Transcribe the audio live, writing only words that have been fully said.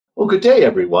Well, good day,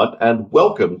 everyone, and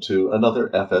welcome to another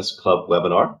FS Club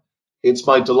webinar. It's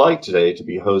my delight today to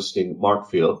be hosting Mark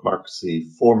Field. Mark's the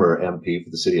former MP for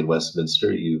the City of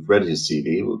Westminster. You've read his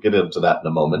CV. We'll get into that in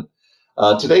a moment.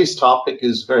 Today's topic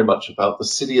is very much about the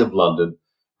City of London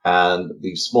and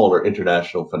the smaller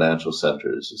international financial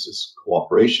centres. Is this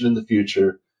cooperation in the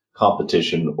future,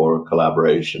 competition, or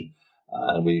collaboration?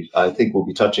 I think we'll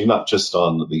be touching not just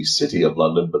on the City of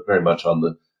London, but very much on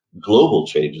the global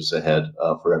changes ahead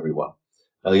for everyone.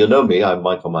 Now, you'll know me. I'm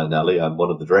Michael Mainelli. I'm one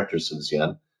of the directors of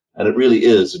CIEN, and it really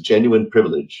is a genuine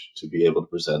privilege to be able to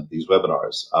present these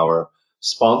webinars. Our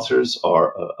sponsors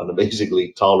are an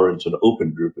amazingly tolerant and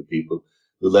open group of people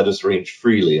who let us range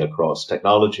freely across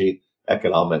technology,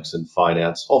 economics, and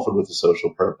finance, often with a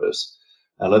social purpose.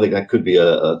 And I think that could be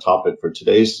a topic for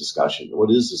today's discussion.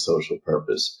 What is the social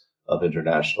purpose of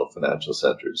international financial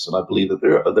centers? And I believe that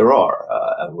there are,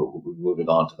 and we'll be moving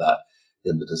on to that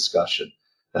in the discussion.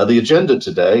 Now, the agenda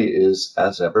today is,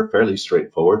 as ever, fairly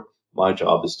straightforward. My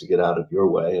job is to get out of your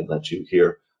way and let you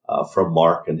hear from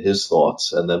Mark and his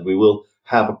thoughts, and then we will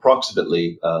have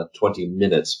approximately 20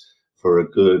 minutes for a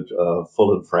good,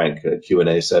 full and frank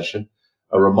Q&A session.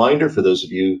 A reminder for those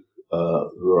of you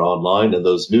who are online and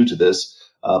those new to this,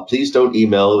 please don't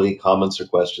email any comments or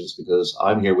questions because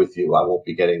I'm here with you. I won't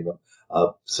be getting them.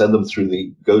 Send them through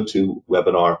the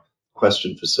GoToWebinar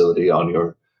question facility on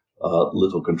your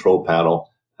little control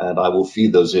panel, and I will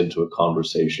feed those into a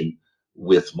conversation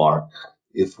with Mark.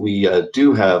 If we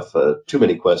do have too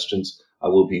many questions, I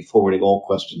will be forwarding all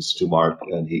questions to Mark,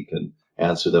 and he can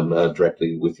answer them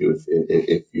directly with you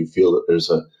if you feel that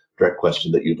there's a direct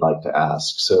question that you'd like to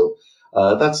ask. So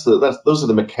those are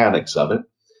the mechanics of it.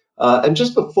 And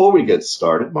just before we get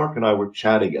started, Mark and I were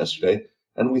chatting yesterday,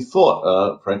 and we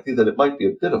thought, frankly, that it might be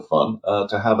a bit of fun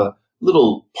to have a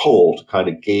little poll to kind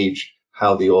of gauge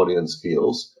how the audience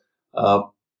feels.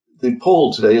 The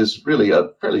poll today is really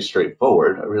fairly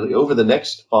straightforward. Really, over the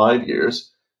next 5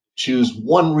 years, choose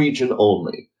one region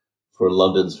only for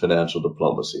London's financial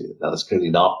diplomacy. Now, that's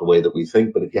clearly not the way that we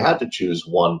think, but if you had to choose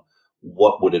one,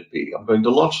 what would it be? I'm going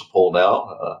to launch the poll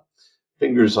now.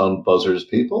 Fingers on buzzers,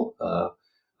 people.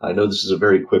 I know this is a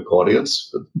very quick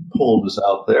audience. The poll is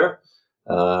out there.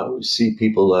 We see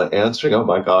people answering. Oh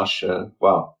my gosh,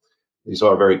 wow. These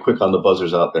are very quick on the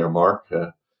buzzers out there, Mark.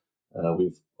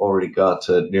 We've already got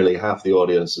nearly half the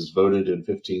audience has voted in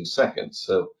 15 seconds.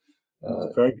 So,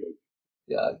 very good.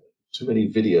 Yeah, too many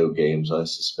video games, I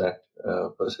suspect.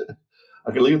 But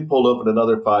I can leave the poll open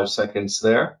another 5 seconds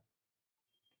there.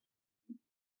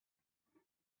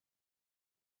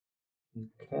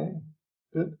 Okay,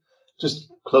 good.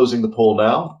 Just closing the poll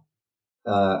now,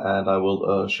 and I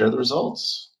will share the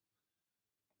results.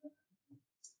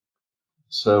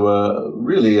 So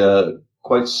really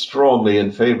quite strongly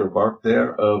in favor, Mark,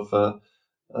 there of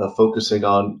focusing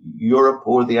on Europe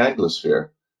or the Anglosphere.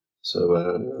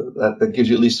 So that gives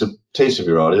you at least a taste of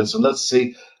your audience. And let's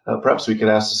see, perhaps we can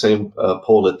ask the same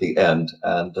poll at the end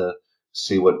and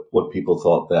see what people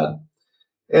thought then.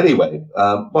 Anyway,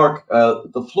 Mark,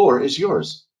 the floor is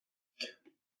yours.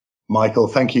 Michael,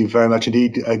 thank you very much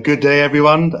indeed. Good day,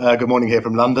 everyone. Good morning here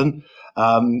from London.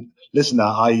 Listen,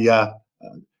 I've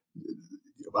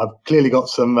clearly got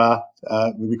some.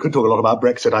 We could talk a lot about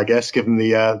Brexit, I guess, given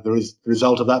the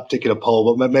result of that particular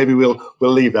poll. But maybe we'll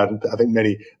leave that. I think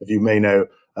many of you may know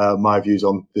my views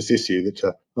on this issue, that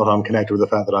are not unconnected with the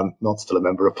fact that I'm not still a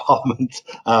member of Parliament.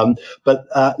 But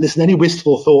listen, any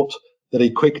wistful thought that a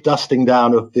quick dusting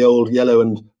down of the old yellow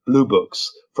and blue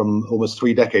books from almost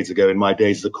 3 decades ago in my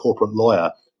days as a corporate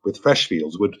lawyer with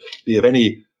Freshfields would be of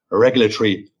any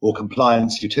regulatory or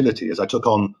compliance utility, as I took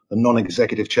on the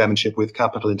non-executive chairmanship with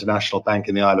Capital International Bank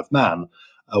in the Isle of Man,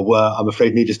 were, I'm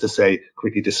afraid, needless to say,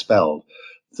 quickly dispelled.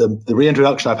 The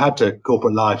reintroduction I've had to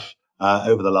corporate life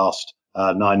over the last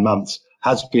 9 months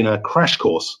has been a crash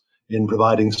course in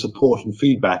providing support and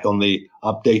feedback on the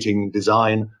updating,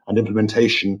 design and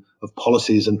implementation of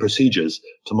policies and procedures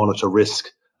to monitor risk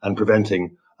and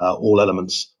preventing all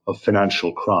elements of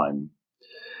financial crime.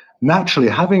 Naturally,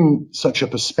 having such a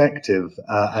perspective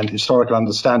and historical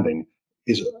understanding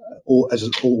is, as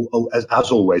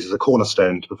always, is a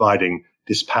cornerstone to providing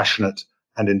dispassionate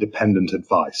and independent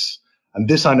advice. And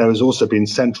this, I know, has also been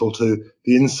central to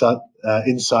the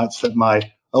insights that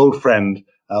my old friend,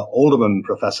 Alderman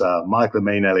Professor Michael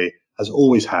Mainelli, has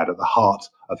always had at the heart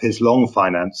of his long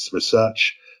finance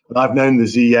research. And I've known the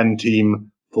CIEN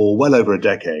team for well over a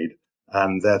decade,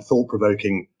 and their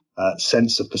thought-provoking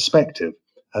sense of perspective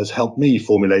has helped me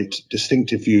formulate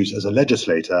distinctive views as a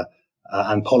legislator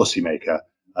and policymaker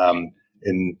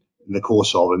in the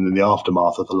course of and in the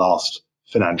aftermath of the last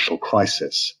financial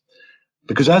crisis.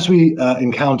 Because as we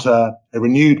encounter a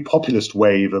renewed populist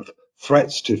wave of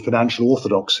threats to financial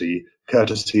orthodoxy,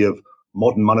 courtesy of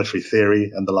modern monetary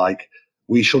theory and the like,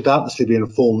 we shall doubtlessly be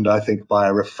informed, I think, by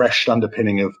a refreshed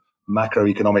underpinning of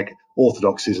macroeconomic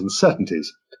orthodoxies and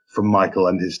certainties from Michael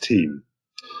and his team.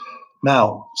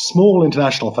 Now, small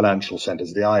international financial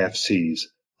centres, the IFCs,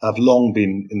 have long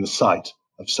been in the sight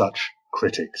of such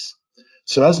critics.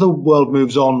 So as the world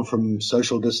moves on from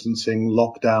social distancing,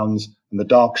 lockdowns, and the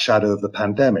dark shadow of the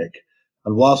pandemic,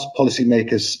 and whilst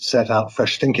policymakers set out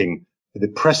fresh thinking for the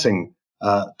pressing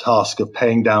task of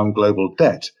paying down global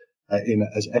debt in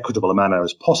as equitable a manner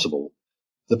as possible,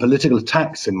 the political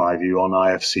attacks, in my view, on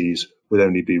IFCs will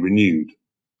only be renewed.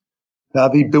 Now,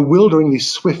 the bewilderingly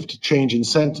swift change in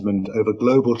sentiment over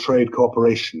global trade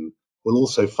cooperation will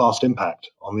also fast impact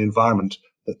on the environment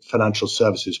that financial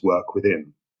services work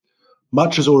within.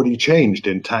 Much has already changed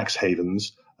in tax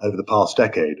havens over the past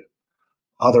decade.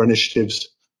 Other initiatives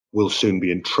will soon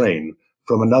be in train.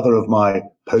 From another of my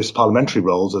post-parliamentary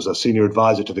roles as a senior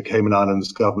advisor to the Cayman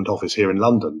Islands Government Office here in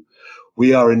London,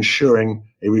 we are ensuring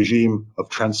a regime of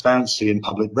transparency in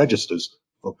public registers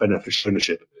of beneficial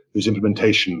ownership, whose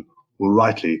implementation will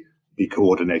rightly be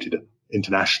coordinated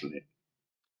internationally.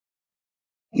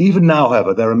 Even now,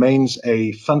 however, there remains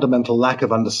a fundamental lack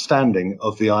of understanding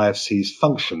of the IFC's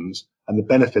functions and the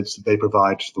benefits that they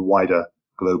provide to the wider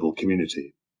global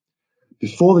community.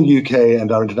 Before the UK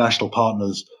and our international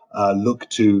partners look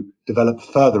to develop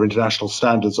further international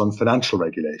standards on financial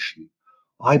regulation,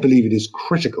 I believe it is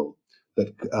critical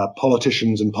that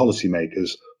politicians and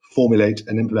policymakers formulate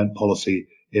and implement policy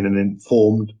in an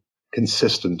informed,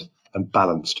 consistent, and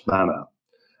balanced manner.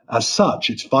 As such,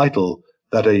 it's vital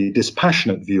that a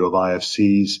dispassionate view of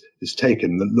IFCs is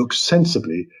taken that looks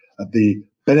sensibly at the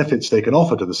benefits they can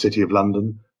offer to the City of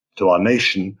London, to our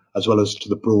nation, as well as to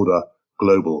the broader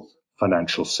global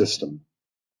financial system.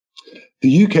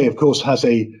 The UK, of course, has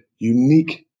a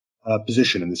unique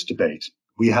position in this debate.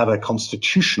 We have a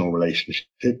constitutional relationship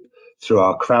through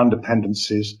our Crown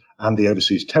dependencies and the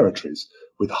overseas territories,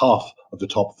 with half of the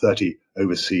top 30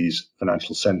 overseas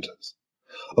financial centres.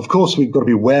 Of course, we've got to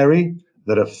be wary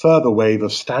that a further wave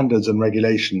of standards and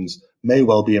regulations may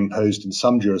well be imposed in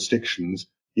some jurisdictions,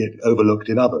 yet overlooked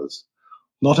in others.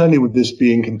 Not only would this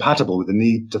be incompatible with the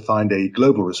need to find a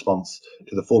global response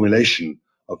to the formulation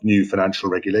of new financial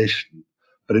regulation,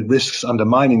 but it risks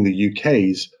undermining the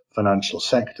UK's financial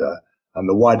sector and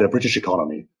the wider British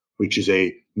economy, which is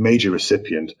a major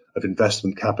recipient of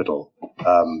investment capital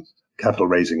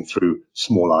raising through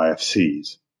small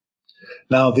IFCs.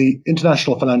 Now, the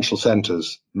international financial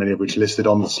centres, many of which are listed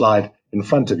on the slide in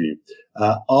front of you,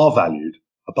 are valued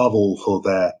above all for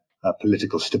their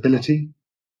political stability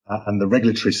and the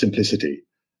regulatory simplicity,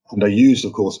 and are used,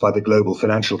 of course, by the global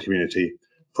financial community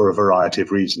for a variety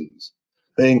of reasons.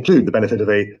 They include the benefit of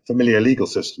a familiar legal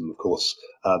system, of course.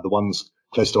 The ones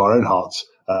close to our own hearts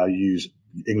use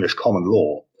English common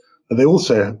law. But they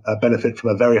also benefit from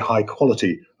a very high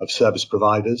quality of service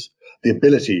providers, the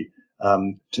ability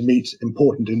to meet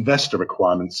important investor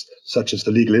requirements, such as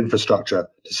the legal infrastructure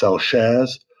to sell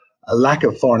shares, a lack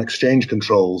of foreign exchange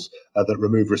controls that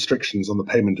remove restrictions on the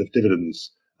payment of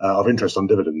dividends, of interest on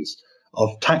dividends,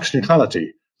 of tax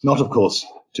neutrality, not, of course,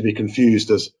 to be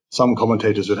confused, as some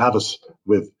commentators would have us,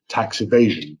 with tax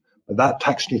evasion. But that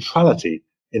tax neutrality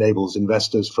enables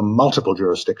investors from multiple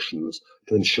jurisdictions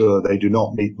to ensure they do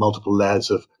not meet multiple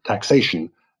layers of taxation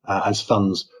as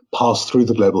funds pass through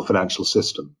the global financial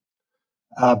system.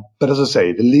 But as I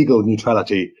say, the legal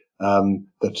neutrality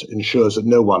that ensures that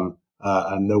no one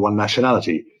and no one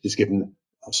nationality is given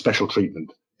special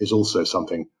treatment is also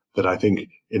something that I think,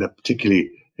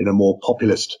 particularly in a more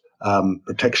populist,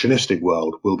 protectionistic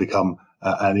world, will become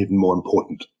an even more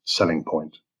important selling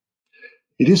point.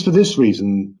 It is for this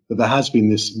reason that there has been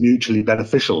this mutually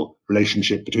beneficial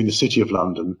relationship between the City of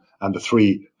London and the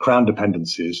three Crown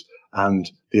dependencies and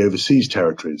the overseas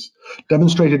territories,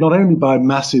 demonstrated not only by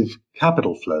massive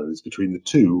capital flows between the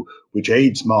two, which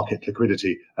aids market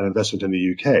liquidity and investment in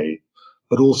the UK,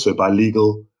 but also by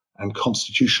legal and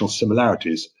constitutional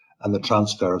similarities and the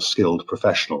transfer of skilled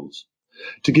professionals.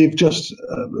 To give just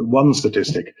one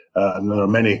statistic, and there are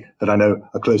many that I know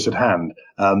are close at hand,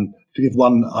 to give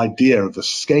one idea of the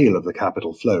scale of the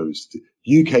capital flows,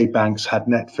 the UK banks had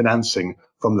net financing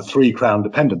from the three Crown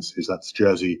dependencies, that's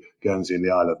Jersey, Guernsey and the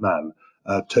Isle of Man,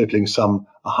 totaling some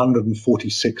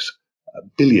 146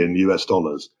 billion US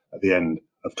dollars at the end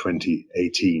of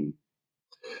 2018.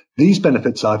 These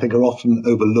benefits, I think, are often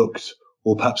overlooked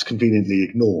or perhaps conveniently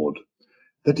ignored.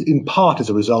 That in part is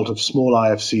a result of small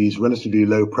IFCs' relatively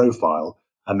low profile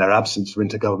and their absence from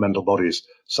intergovernmental bodies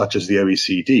such as the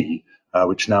OECD,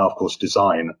 which now, of course,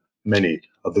 design many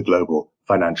of the global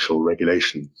financial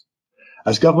regulations.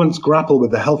 As governments grapple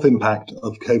with the health impact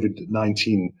of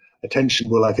COVID-19, attention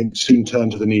will, I think, soon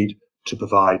turn to the need to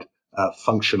provide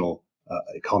functional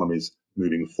economies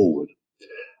moving forward.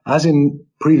 As in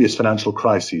previous financial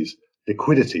crises,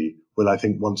 liquidity will, I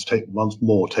think, once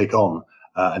more take on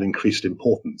an increased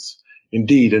importance.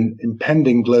 Indeed, an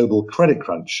impending global credit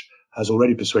crunch has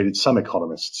already persuaded some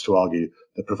economists to argue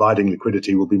that providing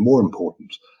liquidity will be more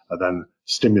important than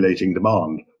stimulating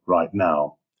demand right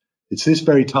now. It's this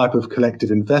very type of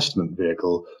collective investment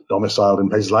vehicle, domiciled in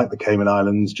places like the Cayman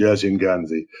Islands, Jersey and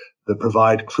Guernsey, that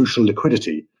provide crucial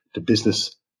liquidity to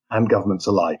business and governments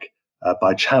alike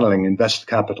by channeling investor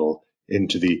capital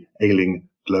into the ailing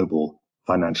global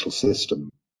financial system.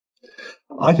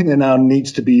 I think there now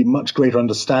needs to be much greater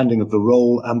understanding of the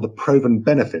role and the proven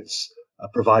benefits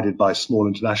provided by small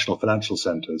international financial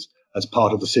centres as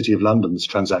part of the City of London's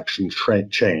transaction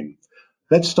chain.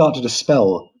 Let's start to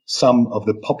dispel some of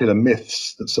the popular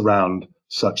myths that surround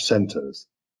such centres.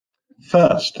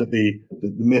 First, the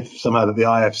myth somehow that the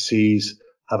IFCs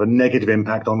have a negative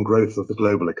impact on growth of the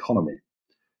global economy.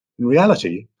 In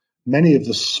reality, many of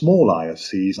the small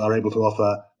IFCs are able to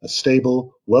offer a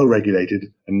stable,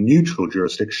 well-regulated and neutral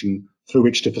jurisdiction through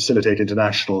which to facilitate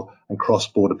international and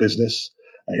cross-border business.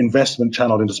 Investment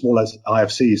channeled into small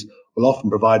IFCs will often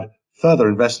provide further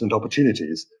investment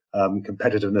opportunities,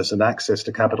 competitiveness and access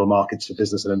to capital markets for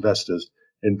business and investors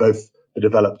in both the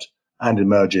developed and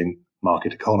emerging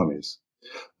market economies.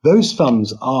 Those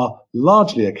funds are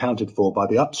largely accounted for by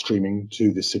the upstreaming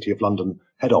to the City of London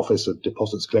head office of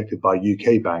deposits collected by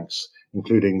UK banks,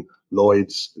 including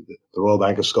Lloyds, the Royal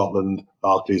Bank of Scotland,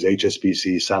 Barclays,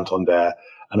 HSBC, Santander,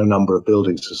 and a number of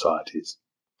building societies.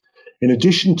 In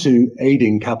addition to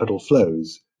aiding capital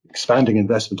flows, expanding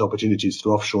investment opportunities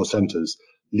through offshore centres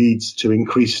leads to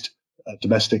increased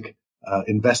domestic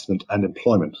investment and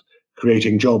employment,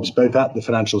 creating jobs both at the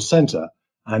financial centre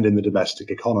and in the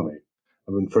domestic economy.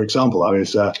 I mean, for example, I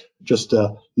was just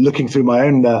looking through my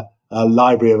own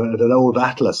library of an old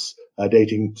atlas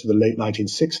dating to the late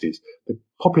 1960s. The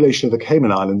population of the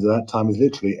Cayman Islands at that time was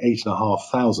literally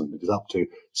 8,500. It is up to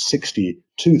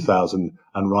 62,000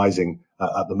 and rising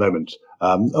at the moment,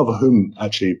 of whom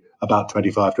actually about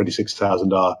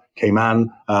 26,000 are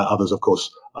Cayman. Others, of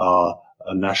course, are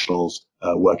nationals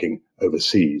working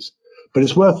overseas. But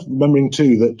it's worth remembering,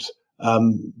 too, that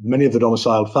many of the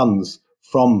domiciled funds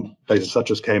from places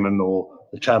such as Cayman or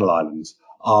the Channel Islands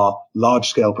are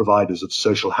large-scale providers of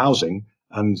social housing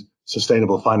and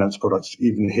sustainable finance products,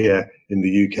 even here in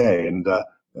the UK. And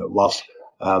whilst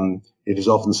it is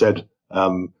often said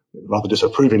rather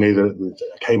disapprovingly that the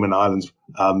Cayman Islands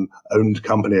owned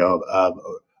company or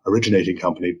originating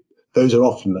company, those are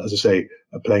often, as I say,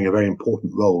 playing a very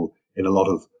important role in a lot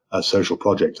of social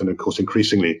projects. And of course,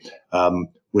 increasingly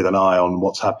with an eye on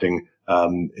what's happening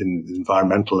in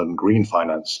environmental and green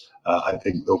finance, I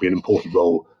think there'll be an important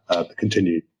role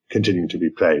continuing to be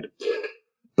played.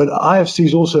 But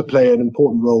IFCs also play an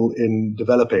important role in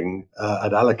developing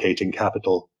and allocating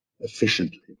capital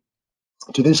efficiently.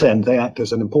 To this end, they act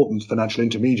as an important financial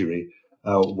intermediary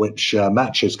which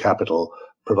matches capital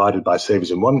provided by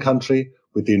savers in one country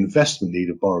with the investment need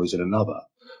of borrowers in another.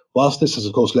 Whilst this has,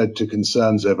 of course, led to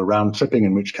concerns over round-tripping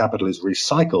in which capital is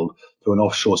recycled to an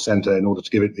offshore centre in order to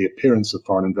give it the appearance of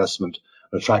foreign investment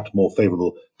and attract more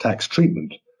favourable tax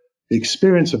treatment, the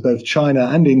experience of both China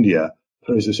and India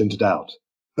throws this into doubt.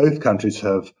 Both countries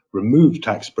have removed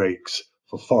tax breaks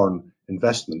for foreign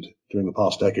investment during the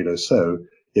past decade or so,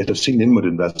 yet have seen inward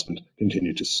investment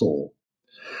continue to soar.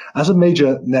 As a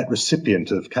major net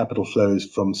recipient of capital flows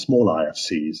from small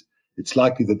IFCs, it's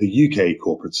likely that the UK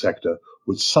corporate sector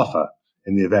would suffer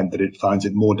in the event that it finds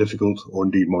it more difficult or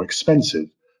indeed more expensive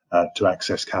to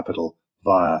access capital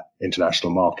via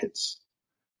international markets.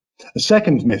 A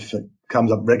second myth that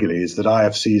comes up regularly is that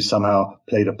IFCs somehow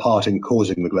played a part in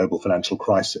causing the global financial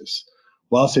crisis.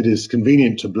 Whilst it is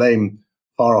convenient to blame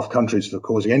far-off countries for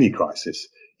causing any crisis,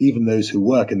 even those who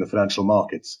work in the financial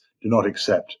markets do not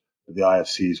accept that the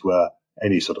IFCs were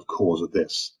any sort of cause of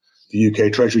this. The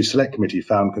UK Treasury Select Committee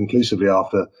found conclusively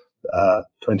after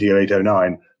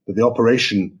 2008-09 that the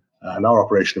operation and our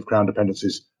operation of Crown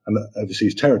dependencies and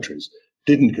overseas territories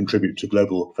didn't contribute to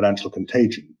global financial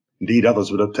contagion. Indeed,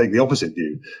 others would have taken the opposite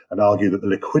view and argue that the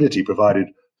liquidity provided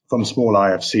from small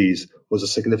IFCs was a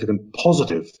significant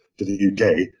positive to the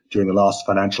UK during the last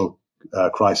financial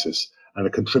crisis and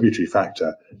a contributory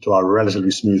factor to our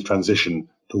relatively smooth transition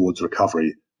towards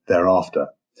recovery thereafter.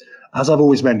 As I've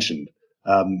already mentioned,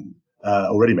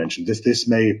 this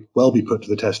may well be put to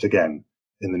the test again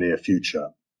in the near future.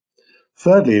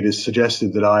 Thirdly, it is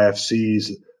suggested that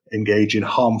IFCs engage in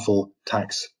harmful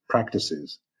tax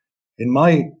practices. In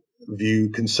my view,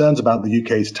 concerns about the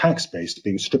UK's tax base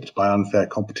being stripped by unfair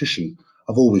competition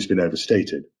have always been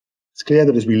overstated. It's clear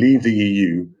that as we leave the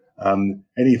EU,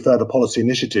 any further policy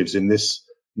initiatives in this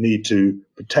need to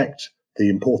protect the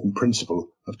important principle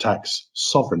of tax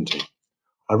sovereignty.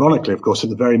 Ironically, of course,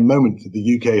 at the very moment that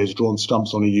the UK has drawn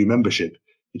stumps on EU membership,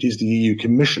 it is the EU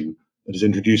Commission that has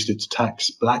introduced its tax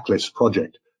blacklist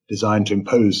project designed to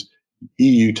impose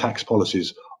EU tax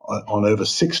policies on over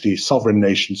 60 sovereign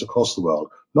nations across the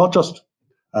world, not just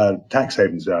tax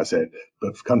havens, as I said,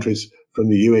 but countries from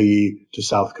the UAE to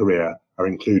South Korea are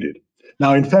included.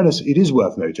 Now, in fairness, it is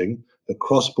worth noting that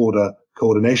cross-border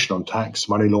coordination on tax,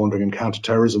 money laundering and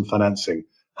counter-terrorism financing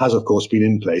has, of course, been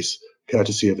in place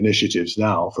courtesy of initiatives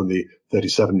now from the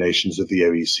 37 nations of the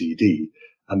OECD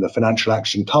and the Financial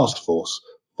Action Task Force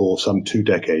for some 2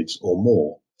 decades or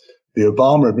more. The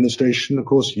Obama administration, of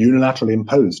course, unilaterally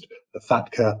imposed the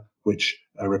FATCA, which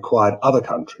required other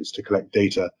countries to collect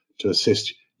data to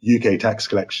assist US tax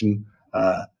collection,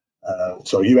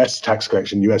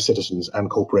 US citizens and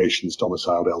corporations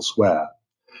domiciled elsewhere.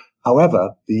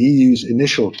 However, the EU's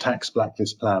initial tax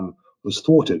blacklist plan was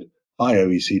thwarted by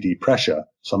OECD pressure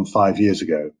some 5 years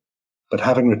ago. But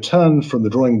having returned from the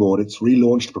drawing board, its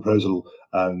relaunched proposal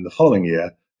in the following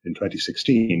year, in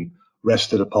 2016,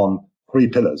 rested upon 3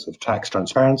 pillars of tax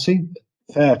transparency,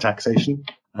 fair taxation,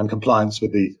 and compliance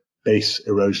with the base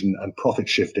erosion and profit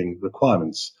shifting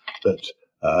requirements that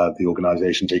the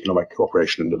Organisation for Economic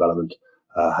Cooperation and Development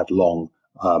had long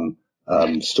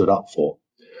stood up for.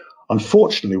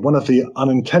 Unfortunately, one of the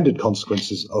unintended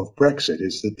consequences of Brexit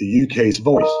is that the UK's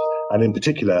voice, and in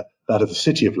particular that of the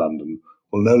City of London,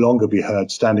 will no longer be heard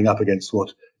standing up against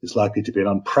what is likely to be an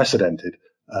unprecedented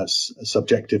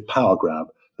subjective power grab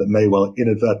that may well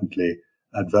inadvertently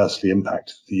adversely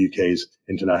impact the UK's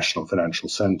international financial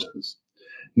centres.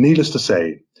 Needless to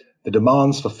say, the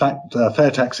demands for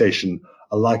fair taxation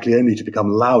are likely only to become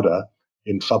louder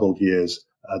in troubled years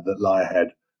that lie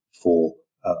ahead for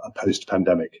a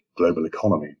post-pandemic global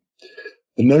economy.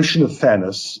 The notion of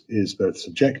fairness is both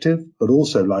subjective, but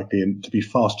also likely to be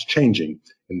fast changing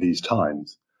in these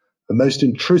times. The most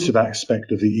intrusive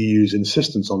aspect of the EU's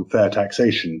insistence on fair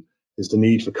taxation is the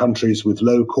need for countries with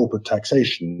low corporate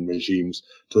taxation regimes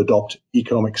to adopt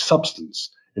economic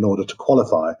substance in order to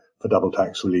qualify for double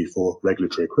tax relief or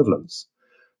regulatory equivalence.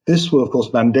 This will, of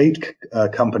course, mandate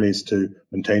companies to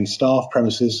maintain staff,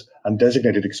 premises, and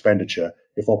designated expenditure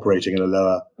if operating in a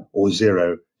lower or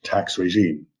zero tax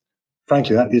regime.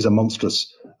 Frankly, that is a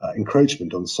monstrous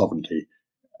encroachment on sovereignty.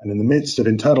 And in the midst of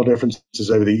internal differences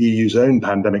over the EU's own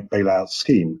pandemic bailout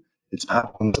scheme, it's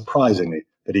perhaps unsurprisingly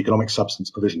that economic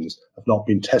substance provisions have not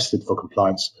been tested for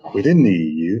compliance within the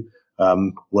EU,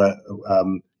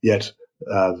 yet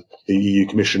the EU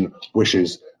Commission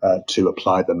wishes to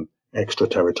apply them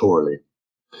extraterritorially.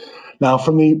 Now,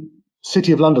 from the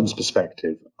City of London's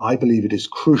perspective, I believe it is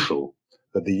crucial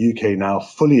that the UK now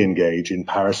fully engage in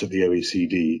Paris at the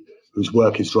OECD, whose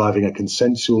work is driving a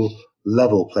consensual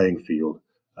level playing field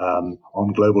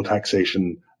on global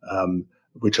taxation,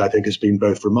 which I think has been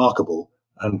both remarkable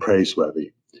and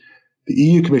praiseworthy. The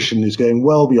EU Commission is going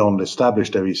well beyond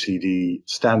established OECD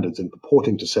standards in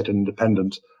purporting to set an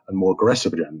independent and more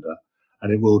aggressive agenda,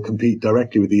 and it will compete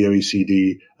directly with the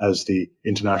OECD as the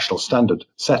international standard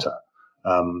setter.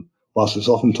 Whilst it's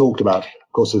often talked about,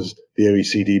 of course, as the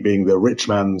OECD being the rich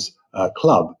man's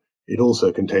club, it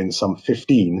also contains some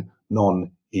 15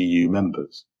 non-EU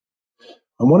members.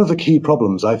 And one of the key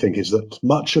problems, I think, is that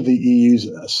much of the EU's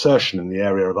assertion in the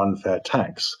area of unfair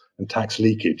tax and tax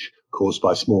leakage caused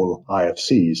by small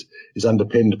IFCs is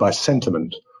underpinned by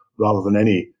sentiment rather than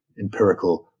any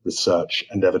empirical research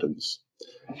and evidence.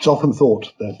 It's often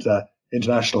thought that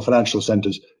international financial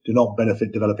centres do not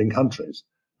benefit developing countries.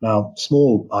 Now,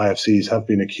 small IFCs have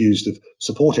been accused of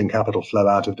supporting capital flow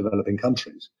out of developing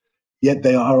countries, yet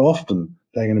they are often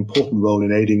playing an important role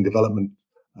in aiding development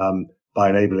by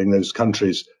enabling those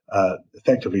countries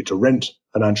effectively to rent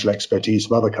financial expertise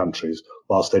from other countries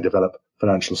whilst they develop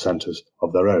financial centres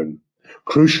of their own.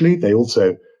 Crucially, they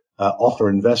also offer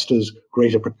investors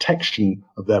greater protection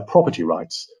of their property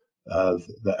rights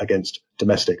against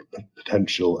domestic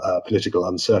potential political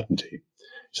uncertainty.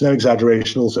 It's no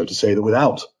exaggeration also to say that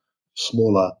without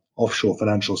smaller offshore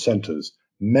financial centres,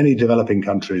 many developing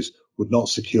countries would not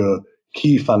secure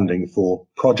key funding for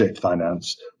project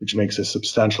finance, which makes a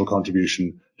substantial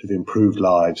contribution to the improved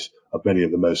lives of many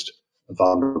of the most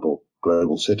vulnerable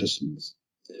global citizens.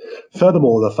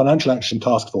 Furthermore, the Financial Action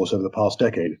Task Force over the past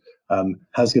decade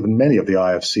has given many of the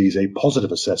IFCs a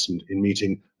positive assessment in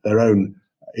meeting their own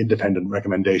independent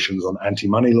recommendations on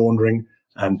anti-money laundering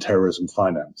and terrorism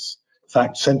finance. In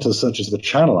fact, centres such as the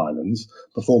Channel Islands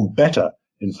perform better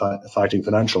in fighting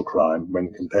financial crime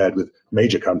when compared with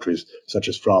major countries such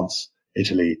as France,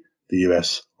 Italy, the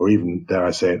US, or even, dare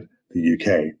I say it, the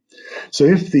UK. So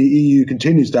if the EU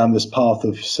continues down this path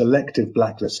of selective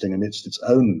blacklisting amidst its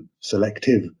own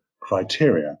selective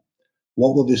criteria,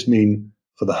 what will this mean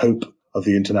for the hope of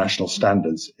the international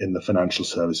standards in the financial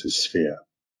services sphere?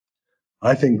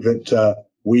 I think that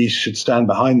we should stand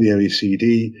behind the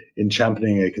OECD in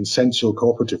championing a consensual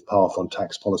cooperative path on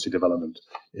tax policy development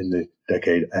in the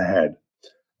decade ahead.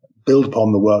 Build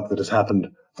upon the work that has happened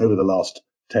over the last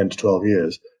 10 to 12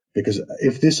 years, because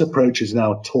if this approach is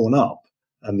now torn up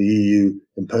and the EU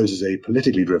imposes a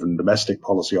politically driven domestic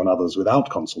policy on others without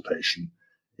consultation,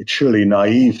 it's surely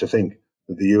naive to think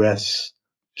that the US,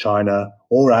 China,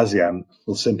 or ASEAN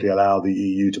will simply allow the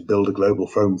EU to build a global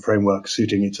framework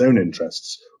suiting its own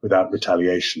interests without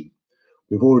retaliation.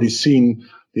 We've already seen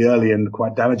the early and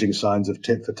quite damaging signs of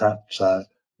tit-for-tat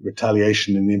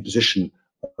retaliation in the imposition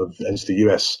of, as the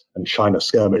US and China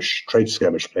trade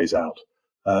skirmish plays out.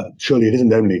 Surely it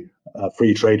isn't only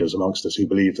free traders amongst us who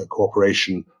believe that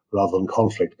cooperation rather than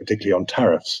conflict, particularly on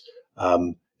tariffs,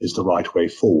 is the right way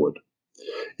forward.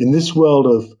 In this world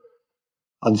of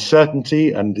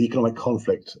uncertainty and economic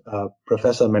conflict,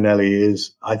 Professor Mainelli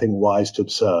is, I think, wise to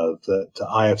observe that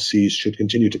IFCs should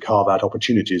continue to carve out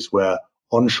opportunities where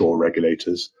onshore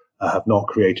regulators have not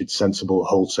created sensible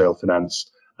wholesale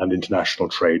finance and international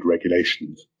trade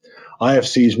regulations.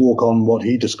 IFCs walk on what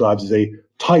he describes as a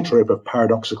tightrope of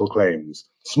paradoxical claims,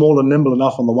 small and nimble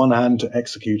enough on the one hand to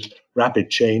execute rapid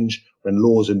change when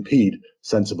laws impede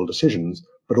sensible decisions,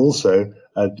 but also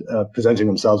presenting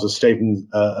themselves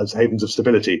as havens of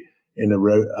stability in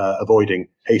avoiding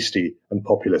hasty and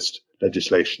populist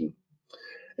legislation.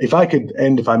 If I could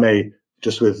end, if I may,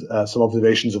 just with some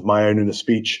observations of my own in a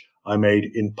speech I made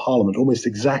in Parliament almost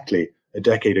exactly a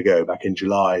decade ago, back in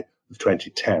July of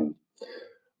 2010.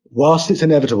 Whilst it's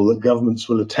inevitable that governments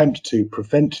will attempt to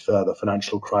prevent further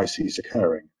financial crises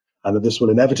occurring, and that this will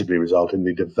inevitably result in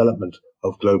the development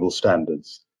of global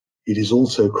standards, it is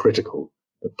also critical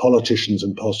that politicians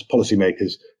and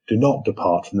policymakers do not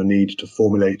depart from the need to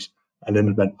formulate and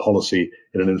implement policy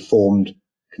in an informed,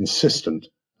 consistent,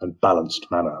 and balanced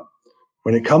manner.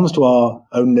 When it comes to our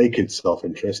own naked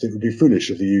self-interest, it would be foolish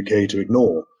of the UK to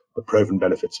ignore the proven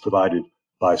benefits provided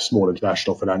by small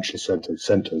international financial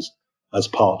centres as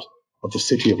part of the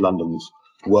City of London's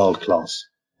world-class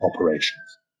operations.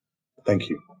 Thank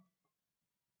you.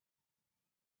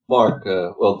 Mark,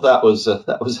 well, that was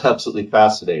absolutely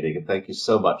fascinating, and thank you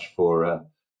so much for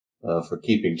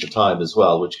keeping to time as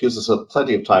well, which gives us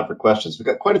plenty of time for questions. We've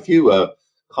got quite a few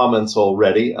comments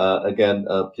already. Again,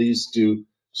 please do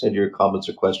send your comments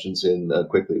or questions in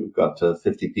quickly. We've got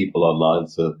 50 people online,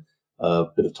 so a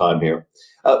bit of time here.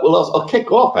 Well, I'll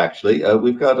kick off, actually.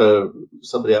 We've got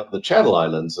somebody out in the Channel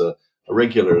Islands, a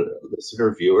regular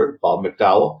listener, viewer, Bob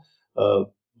McDowell.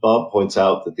 Bob points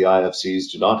out that the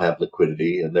IFCs do not have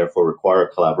liquidity and therefore require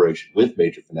collaboration with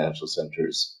major financial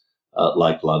centres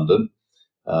like London.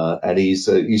 And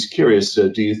he's curious,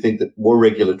 do you think that more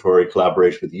regulatory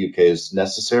collaboration with the UK is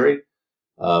necessary?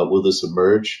 Will this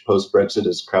emerge post-Brexit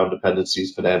as crown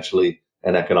dependencies financially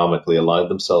and economically align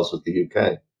themselves with the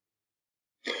UK?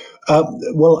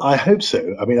 Well, I hope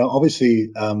so. I mean, obviously,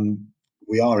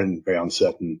 we are in very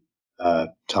uncertain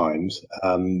times.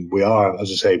 We are,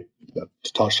 as I say,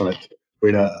 touched on it, we're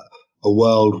in a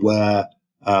world where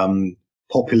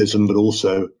populism, but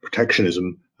also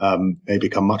protectionism, may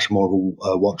become much more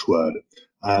of a watchword.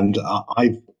 And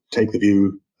I take the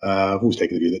view, I've always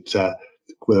taken the view that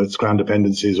whether it's crown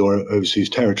dependencies or overseas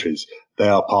territories, they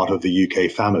are part of the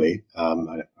UK family. I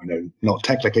know not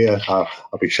technically, I'll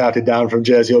be shouted down from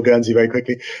Jersey or Guernsey very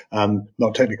quickly.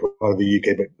 Not technically part of the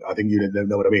UK, but I think you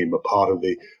know what I mean. But part of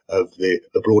the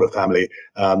broader family,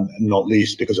 not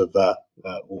least because of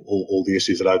all the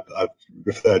issues that I've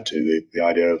referred to, the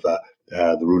idea of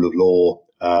the rule of law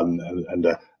and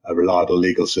a reliable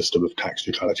legal system of tax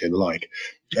neutrality and the like.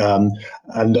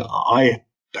 And I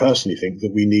personally think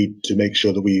that we need to make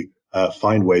sure that we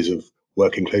find ways of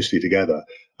working closely together.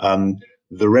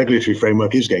 The regulatory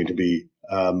framework is going to be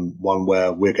one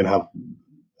where we're going to have,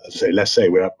 as I say, let's say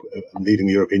we're leading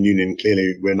the European Union.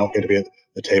 Clearly, we're not going to be at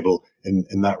the table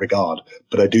in that regard.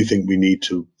 But I do think we need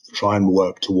to try and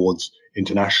work towards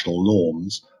international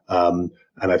norms. And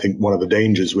I think one of the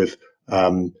dangers with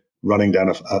running down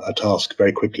a task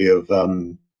very quickly of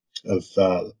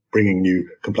bringing new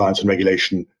compliance and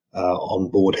regulation on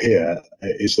board here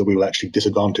is that we will actually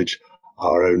disadvantage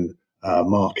our own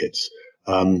markets.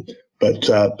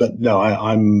 But no,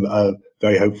 I'm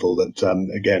very hopeful that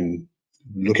again,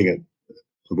 looking at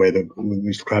the way that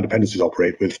these crown dependencies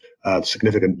operate with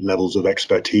significant levels of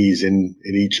expertise in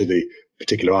each of the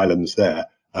particular islands there,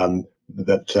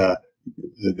 that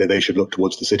they should look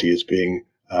towards the city as being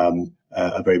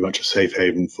very much a safe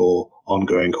haven for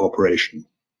ongoing cooperation.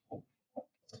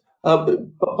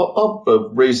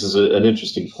 Bob raises an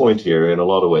interesting point here in a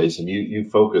lot of ways, and you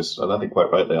focused, and I think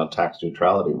quite rightly, on tax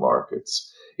neutrality, Mark.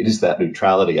 It is that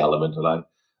neutrality element, and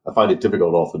I find it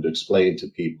difficult often to explain to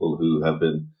people who have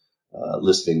been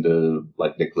listening to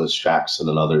like Nicholas Shaxson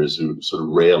and others who sort of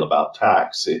rail about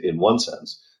tax. In one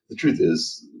sense, the truth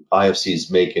is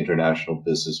IFCs make international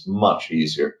business much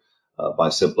easier by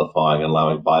simplifying and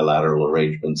allowing bilateral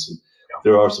arrangements. And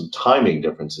there are some timing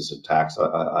differences in tax.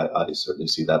 I certainly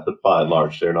see that, but by and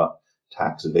large, they're not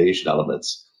tax evasion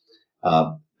elements.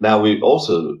 Now, we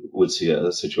also would see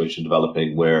a situation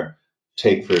developing where,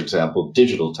 take for example,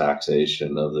 digital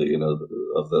taxation of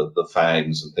the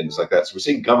FANGs and things like that. So we're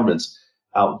seeing governments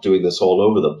out doing this all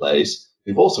over the place.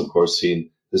 We've also, of course, seen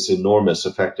this enormous,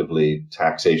 effectively,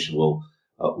 taxation will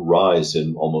rise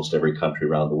in almost every country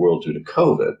around the world due to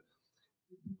COVID,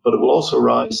 but it will also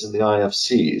rise in the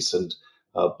IFCs. And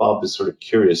Bob is sort of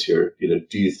curious here.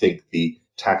 Do you think the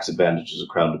tax advantages of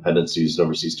crown dependencies and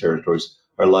overseas territories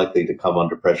are likely to come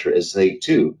under pressure as they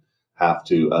too have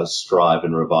to strive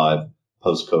and revive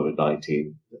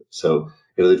post-COVID-19? So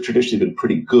they've traditionally been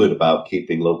pretty good about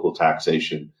keeping local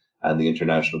taxation and the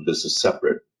international business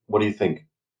separate. What do you think?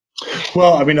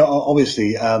 Well, I mean,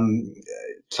 obviously,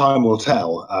 time will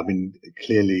tell. I mean,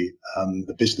 clearly,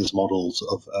 the business models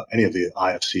of any of the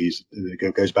IFCs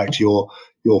goes back to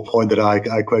your point that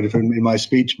I quoted from in my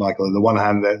speech, Michael. On the one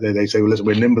hand, they say, well, listen,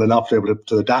 we're nimble enough to be able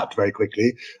to adapt very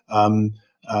quickly,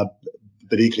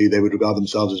 but equally they would regard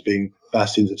themselves as being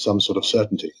bastions of some sort of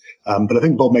certainty. But I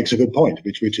think Bob makes a good point,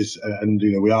 which is, and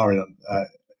we are in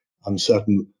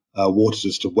uncertain waters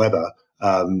as to whether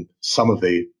some of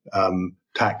the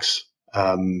tax,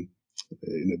 whether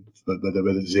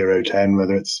it's 0, 10,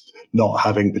 whether it's not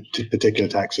having particular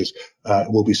taxes,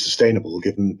 will be sustainable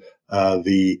given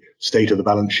the state of the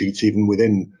balance sheets, even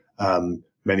within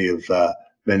many of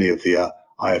the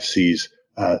IFCs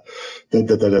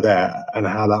that are there, and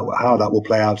how that will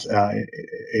play out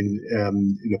in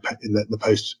the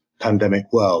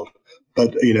post-pandemic world.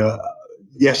 But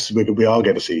yes, we are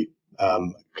going to see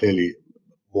clearly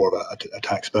more of a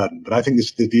tax burden. But I think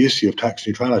the issue of tax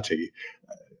neutrality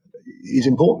is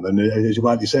important, and as you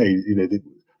rightly say,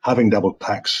 having double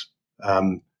tax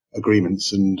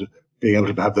agreements and being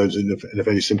able to have those in a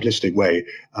very simplistic way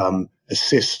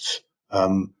assists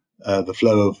the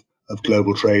flow of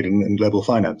global trade and global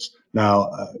finance.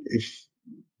 Now, if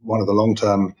one of the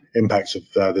long-term impacts of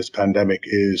this pandemic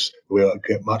is we'll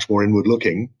get much more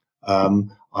inward-looking,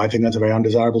 I think that's a very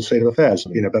undesirable state of affairs.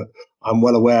 But I'm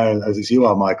well aware, as you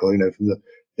are, Michael, from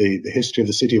the history of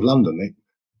the City of London.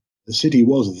 The city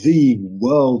was the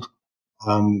world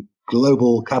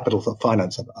global capital for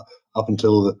finance up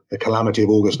until the calamity of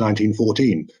August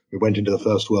 1914. We went into the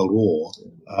First World War.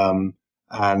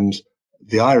 And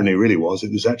the irony really was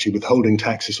it was actually withholding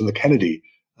taxes from the Kennedy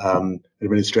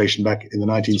administration back in the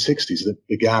 1960s that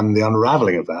began the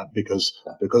unraveling of that, because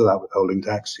of that withholding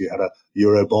tax, you had a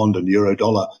euro bond and euro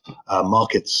dollar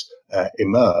markets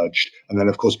emerged. And then,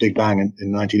 of course, Big Bang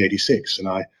in 1986. And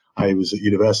I was at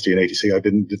university in 86. I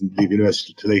didn't leave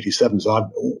university till 87.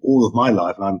 So all of my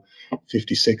life, and I'm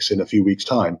 56 in a few weeks'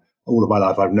 time, all of my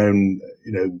life I've known,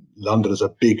 London as a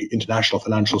big international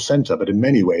financial center. But in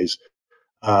many ways,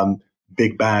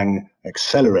 Big Bang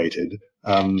accelerated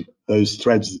those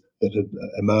threads that had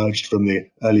emerged from the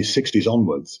early 60s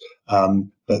onwards.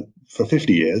 But for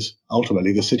 50 years,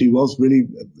 ultimately, the city was really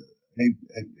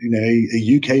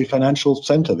a UK financial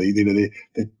center. The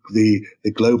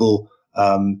global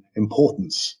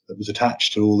importance that was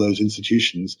attached to all those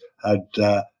institutions had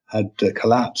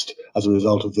collapsed as a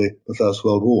result of the First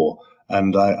World War.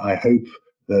 And I hope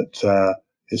that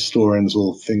historians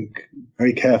will think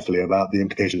very carefully about the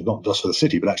implications, not just for the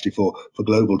city, but actually for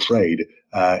global trade,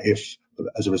 if,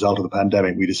 as a result of the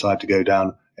pandemic, we decide to go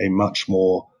down a much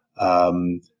more, or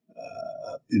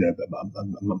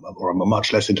a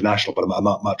much less international, but a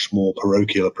much more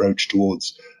parochial approach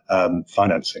towards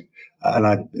financing. And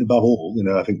above all,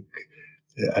 I think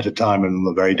at a time, and on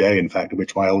the very day, in fact, in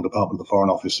which my old department, the Foreign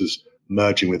Office, is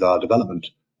merging with our development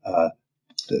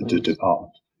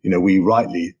department, we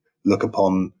rightly look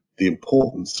upon the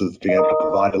importance of being able to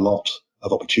provide a lot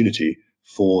of opportunity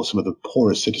for some of the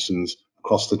poorest citizens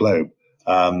across the globe.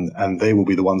 And they will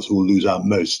be the ones who will lose out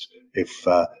most if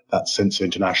that sense of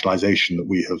internationalization that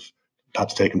we have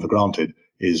perhaps taken for granted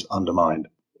is undermined.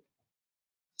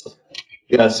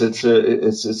 Yes,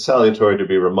 it's salutary to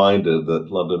be reminded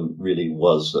that London really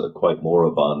was quite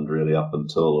moribund, really up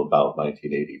until about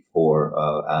 1984,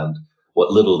 and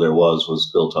what little there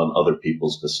was built on other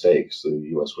people's mistakes, the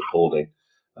U.S. withholding.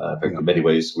 In fact, in many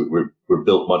ways, we're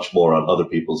built much more on other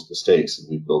people's mistakes than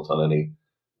we've built on any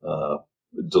uh,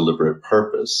 deliberate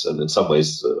purpose. And in some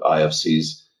ways,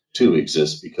 IFCs too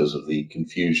exist because of the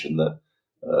confusion that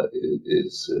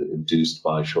is induced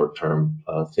by short-term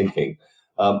thinking.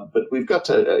 But we've got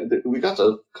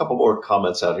a couple more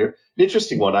comments out here. An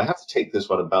interesting one. I have to take this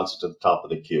one and bounce it to the top of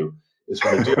the queue. Is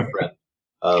from a dear friend,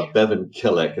 Bevan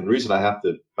Killick. And the reason I have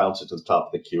to bounce it to the top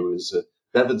of the queue is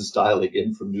Bevan's dialing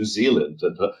in from New Zealand,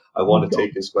 and I want to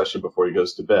take his question before he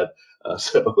goes to bed. And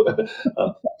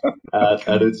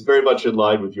it's very much in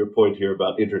line with your point here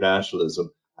about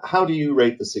internationalism. How do you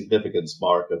rate the significance,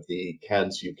 Mark, of the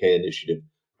CANS UK initiative,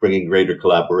 bringing greater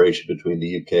collaboration between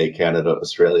the UK, Canada,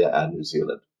 Australia, and New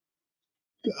Zealand?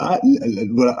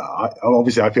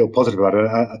 Obviously, I feel positive about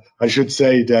it. I should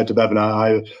say to Bevan,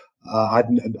 I've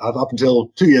up until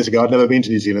 2 years ago, I'd never been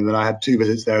to New Zealand, and I had 2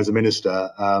 visits there as a minister.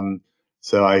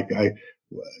 So I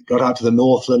got out to the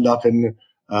Northland up in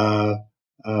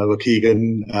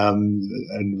Waukegan, and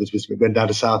went down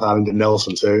to South Island and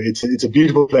Nelson. So it's a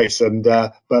beautiful place, and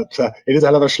but it is a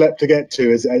hell of a schlep to get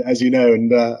to, as you know,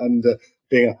 and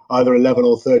being either 11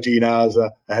 or 13 hours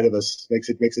ahead of us makes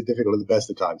it difficult at the best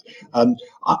of times.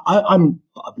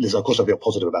 Listen, of course, I feel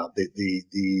positive about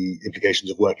the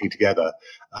implications of working together.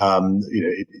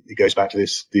 It goes back to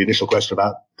the initial question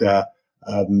about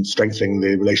strengthening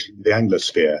the relation with the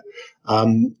Anglosphere.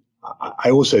 I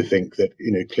also think that,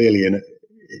 clearly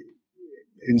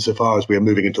insofar as we are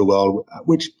moving into a world,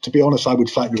 which, to be honest, I would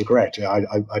slightly regret.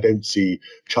 I don't see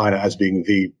China as being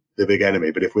the big enemy,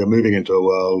 but if we're moving into a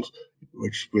world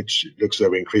which looks as though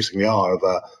we increasingly are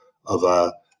of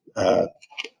a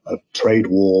trade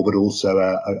war, but also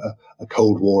a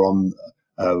Cold War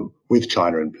with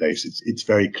China in place, it's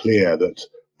very clear that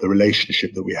the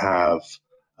relationship that we have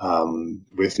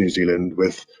with New Zealand,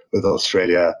 with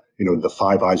Australia, the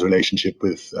Five Eyes relationship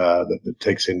that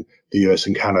takes in the US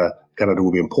and Canada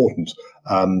will be important,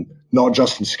 not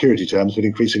just in security terms, but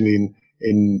increasingly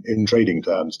in trading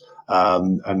terms.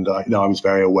 And I was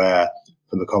very aware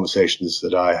from the conversations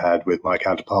that I had with my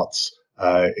counterparts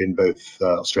in both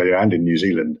Australia and in New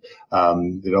Zealand,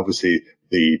 that obviously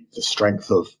the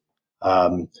strength of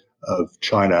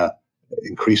China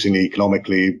increasingly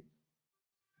economically,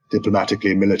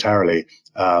 diplomatically and militarily,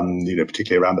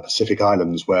 particularly around the Pacific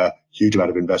Islands, where a huge amount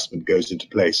of investment goes into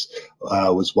place,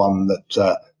 was one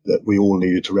that we all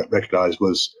needed to recognize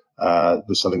was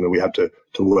something that we had to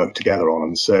work together on.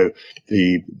 And so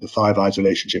the Five Eyes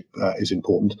relationship is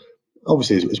important.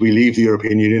 Obviously, as we leave the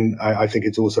European Union, I think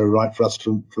it's also right for us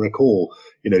to recall,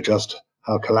 just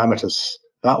how calamitous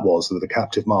that was, the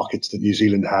captive markets that New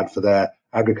Zealand had for their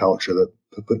agriculture, that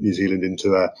put New Zealand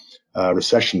into a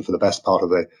recession for the best part of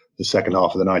the second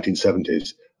half of the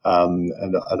 1970s.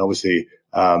 And obviously,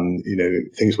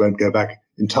 things won't go back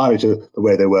entirely to the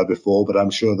way they were before, but I'm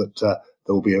sure that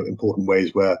there will be important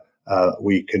ways where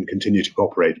we can continue to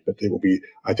cooperate. But it will be,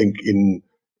 I think, in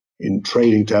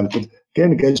trading terms. But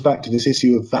again, it goes back to this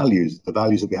issue of values, the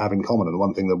values that we have in common. And the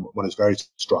one thing that one is very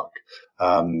struck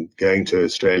going to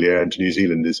Australia and to New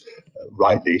Zealand is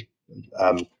rightly,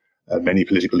 many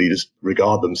political leaders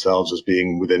regard themselves as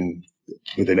being within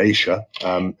Asia,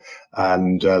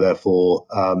 and therefore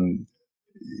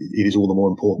it is all the more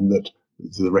important that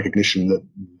the recognition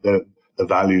that the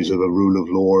values of a rule of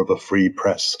law, of a free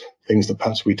press, things that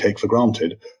perhaps we take for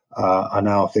granted, are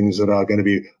now things that are going to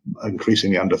be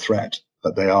increasingly under threat.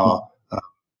 But they are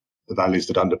the values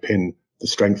that underpin the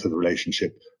strength of the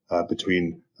relationship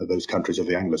between those countries of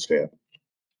the Anglosphere.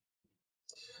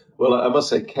 Well, I must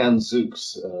say,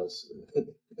 Kanzooks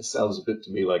sounds a bit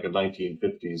to me like a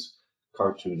 1950s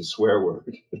cartoon swear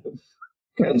word.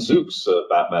 Kanzooks,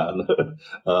 Batman.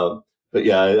 But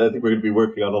yeah, I think we're going to be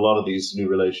working on a lot of these new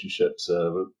relationships.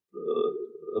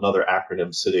 Another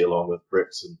acronym city along with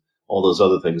BRICS and all those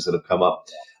other things that have come up.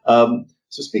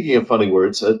 So speaking of funny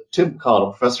words, Tim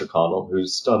Connell, Professor Connell,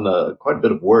 who's done quite a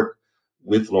bit of work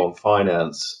with Long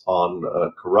Finance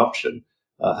on corruption,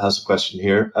 has a question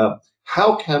here.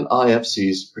 How can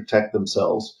IFCs protect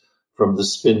themselves from the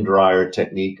spin dryer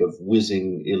technique of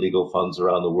whizzing illegal funds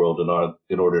around the world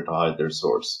in order to hide their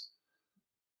source?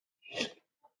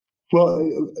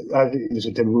 Well, I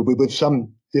think, Tim, with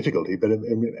some difficulty, but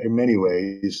in many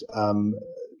ways,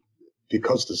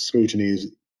 because the scrutiny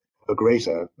is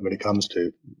greater when it comes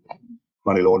to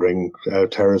money laundering,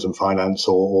 terrorism finance,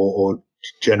 or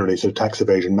generally sort of tax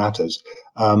evasion matters,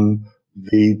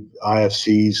 the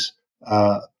IFCs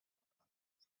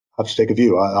have to take a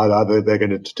view. Either they're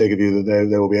going to take a view that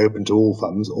they will be open to all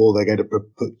funds, or they're going to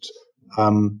put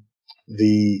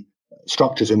the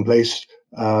structures in place,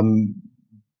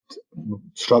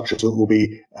 structures that will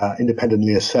be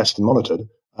independently assessed and monitored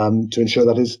to ensure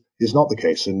that is not the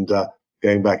case. And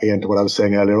going back again to what I was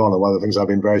saying earlier on, and one of the things I've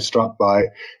been very struck by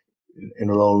in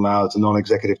a role now as a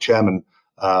non-executive chairman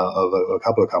of a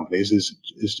couple of companies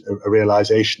is a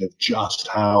realization of just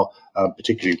how,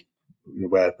 particularly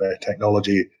where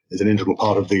technology is an integral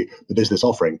part of the business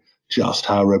offering, just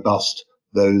how robust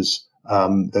those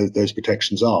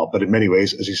protections are. But in many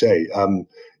ways, as you say,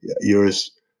 you're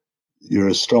as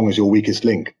strong as your weakest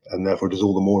link, and therefore it is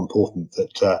all the more important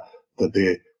that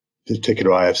the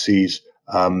particular IFCs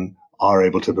are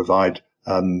able to provide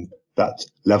that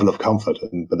level of comfort,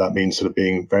 but that means sort of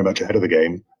being very much ahead of the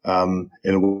game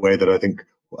in a way that I think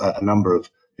a number of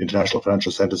international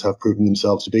financial centres have proven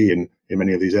themselves to be in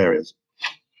many of these areas.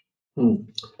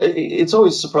 It's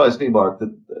always surprised me, Mark,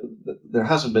 that there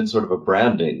hasn't been sort of a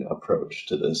branding approach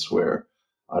to this where,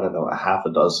 I don't know,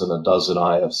 a dozen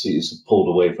IFCs have pulled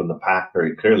away from the pack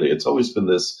very clearly. It's always been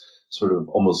this sort of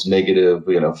almost negative,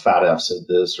 FATF said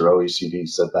this or OECD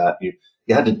said that. You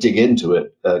had to dig into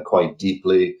it quite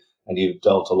deeply, and you've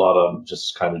dealt a lot on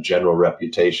just kind of general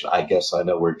reputation. I guess I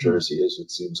know where Jersey is. It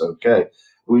seems okay.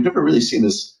 But we've never really seen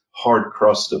this hard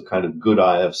crust of kind of good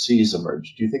IFCs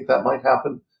emerge. Do you think that might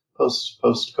happen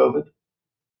post-COVID?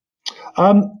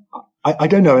 I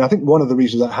don't know. And I think one of the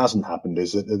reasons that hasn't happened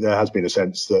is that there has been a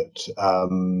sense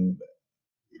that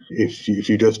if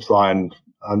you just try and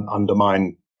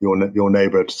undermine your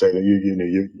neighbour to say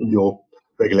that your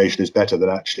regulation is better, than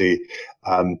actually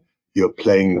you're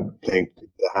playing the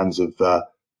hands of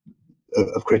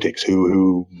critics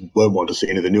who won't want to see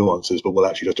any of the nuances, but will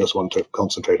actually just want to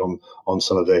concentrate on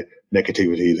some of the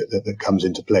negativity that comes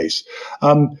into place.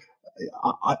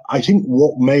 I think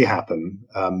what may happen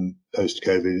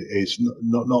post-COVID is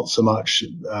not so much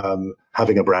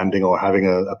having a branding or having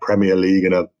a Premier League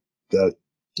and a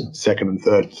second and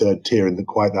third tier in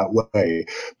quite that way,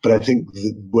 but I think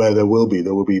where there will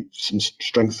be some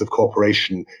strength of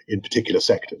cooperation in particular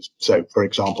sectors. So, for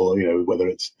example, whether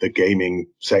it's the gaming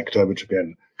sector, which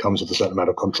again comes with a certain amount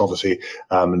of controversy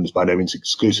and is by no means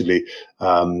exclusively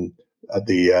at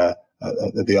the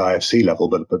IFC level,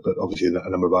 but obviously a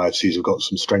number of IFCs have got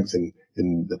some strength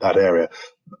in that area.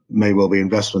 May well be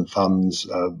investment funds,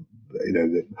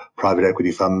 the private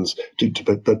equity funds,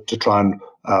 to try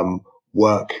and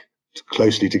work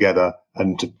closely together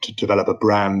and to develop a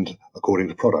brand according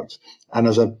to products. And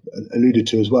as I alluded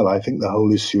to as well, I think the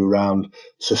whole issue around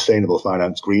sustainable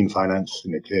finance, green finance,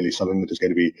 clearly something that is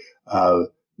going to be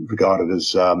regarded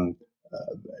as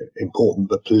important,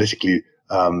 but politically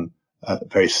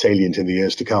very salient in the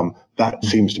years to come. That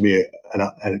seems to be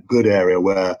a good area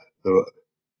where,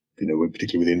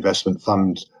 particularly with the investment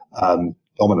fund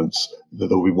dominance, that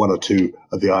there will be one or two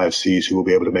of the IFCs who will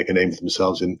be able to make a name for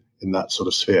themselves in that sort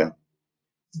of sphere.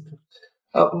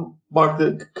 Mark,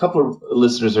 a couple of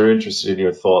listeners are interested in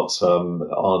your thoughts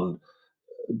on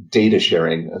data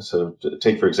sharing. So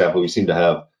take, for example, we seem to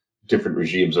have different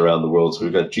regimes around the world. So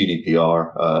we've got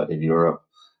GDPR in Europe.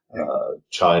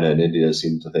 China and India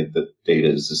seem to think that data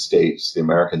is the states. The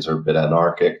Americans are a bit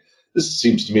anarchic. This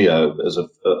seems to me as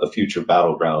a future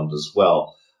battleground as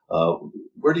well.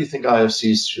 Where do you think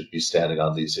IFCs should be standing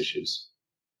on these issues?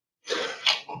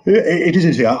 It is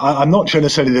interesting. I'm not sure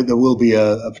necessarily that there will be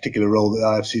a particular role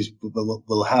that IFCs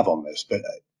will have on this, but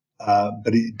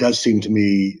it does seem to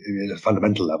me at a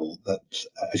fundamental level that,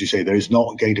 as you say, there is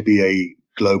not going to be a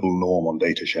global norm on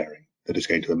data sharing that is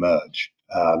going to emerge.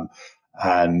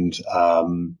 And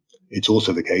it's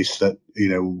also the case that,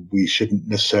 we shouldn't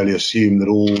necessarily assume that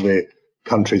all the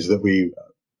countries that we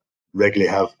regularly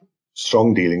have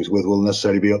strong dealings with will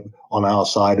necessarily be on our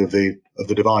side of the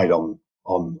divide on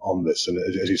this. And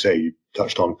as you say, you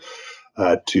touched on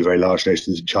two very large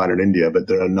nations, China and India, but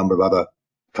there are a number of other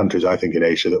countries, I think, in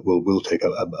Asia that will take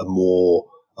a more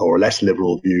or less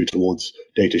liberal view towards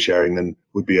data sharing than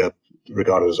would be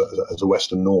regarded as a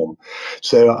Western norm.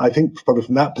 So I think probably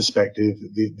from that perspective,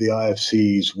 the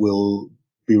IFCs will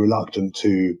be reluctant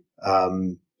to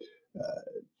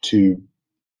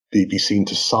be seen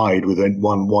to side with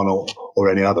one or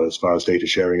any other as far as data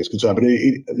sharing is concerned. But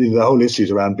the whole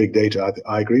issues around big data,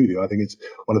 I agree with you. I think it's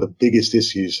one of the biggest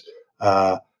issues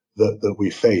that we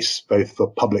face, both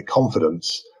for public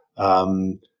confidence, but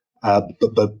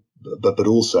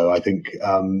also I think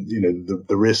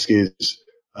the risk is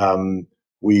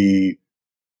we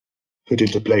put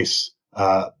into place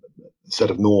a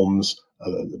set of norms,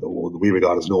 or we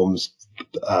regard as norms,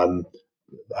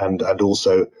 and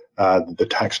also the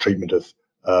tax treatment of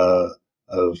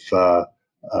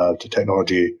to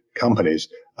technology companies,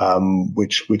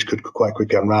 which could quite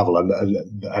quickly unravel.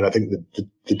 And I think that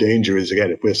the danger is,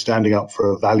 again, if we're standing up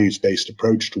for a values-based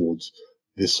approach towards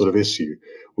this sort of issue,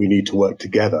 we need to work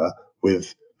together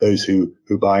with those who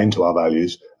buy into our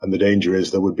values. And the danger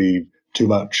is there would be too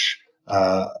much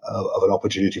of an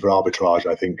opportunity for arbitrage,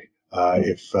 I think,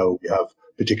 if we have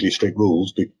particularly strict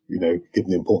rules, given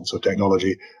the importance of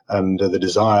technology and the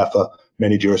desire for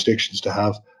many jurisdictions to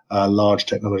have large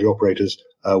technology operators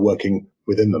working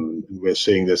within them. And we're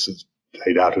seeing this as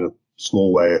played out in a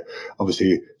small way,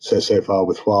 obviously, so far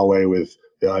with Huawei, with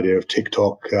the idea of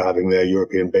TikTok having their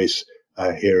European base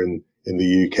here in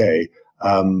the UK.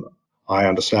 I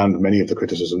understand many of the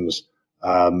criticisms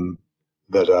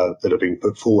that are being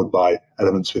put forward by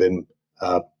elements within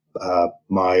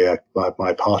my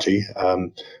party,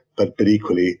 but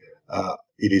equally,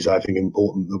 it is, I think,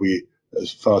 important that we,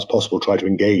 as far as possible, try to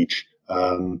engage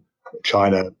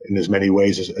China in as many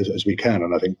ways as we can.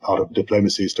 And I think part of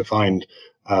diplomacy is to find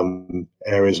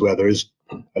areas where there is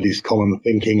at least common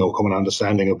thinking or common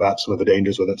understanding about some of the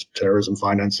dangers, whether it's terrorism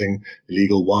financing,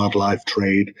 illegal wildlife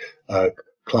trade,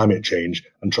 climate change,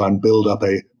 and try and build up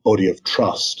a body of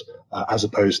trust, as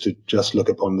opposed to just look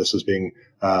upon this as being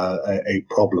a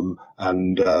problem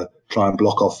and try and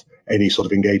block off any sort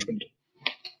of engagement.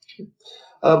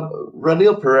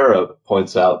 Ranil Pereira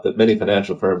points out that many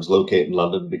financial firms locate in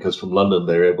London because from London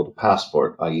they're able to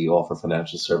passport, i.e. offer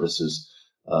financial services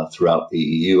throughout the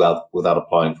EU without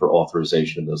applying for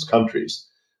authorization in those countries.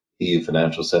 EU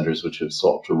financial centres which have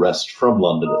sought to wrest from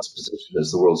London its position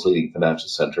as the world's leading financial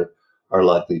centre are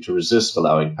likely to resist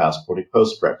allowing passporting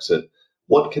post-Brexit.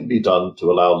 What can be done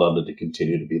to allow London to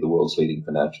continue to be the world's leading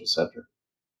financial centre?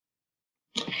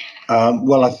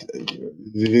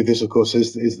 This, of course,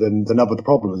 is the number of the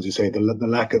problem, as you say, the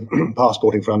lack of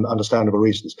passporting for understandable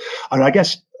reasons. And I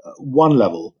guess one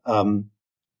level, one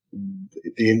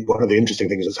of the interesting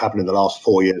things that's happened in the last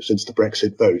 4 years since the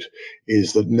Brexit vote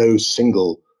is that no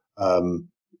single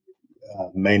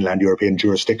mainland European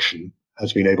jurisdiction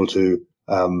has been able to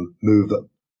move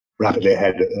rapidly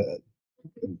ahead,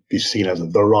 be seen as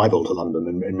the rival to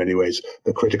London in many ways.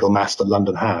 The critical mass that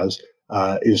London has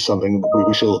is something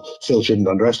we still shouldn't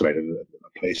underestimate, a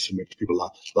place in which people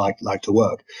like to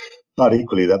work. But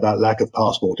equally, that lack of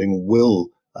passporting will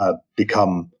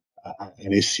become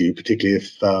an issue, particularly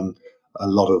if a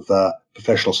lot of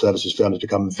professional services firms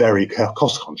become very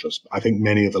cost conscious. I think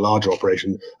many of the larger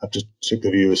operations have just took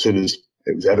the view as soon as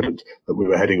it was evident that we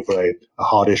were heading for a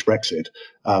hardish Brexit.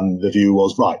 The view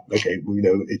was, right, okay,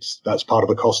 that's part of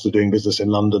the cost of doing business in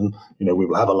London. We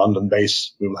will have a London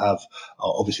base. We will have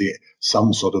obviously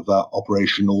some sort of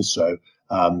operation also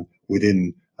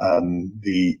within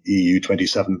the EU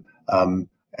 27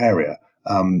 area.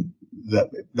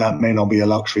 That may not be a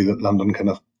luxury that London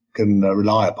can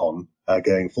rely upon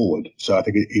going forward. So I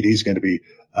think it is going to be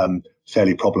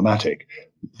fairly problematic.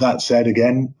 That said,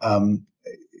 again,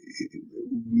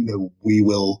 we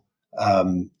will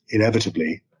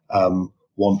inevitably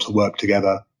want to work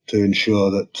together to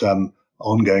ensure that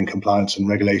ongoing compliance and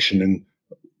regulation in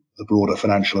the broader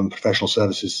financial and professional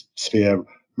services sphere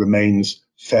remains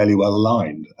fairly well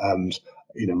aligned. And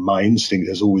my instinct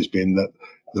has always been that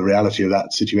the reality of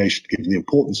that situation, given the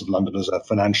importance of London as a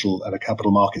financial and a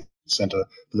capital market centre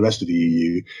for the rest of the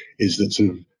EU, is that sort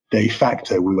of de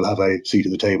facto we will have a seat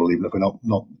at the table, even if we're not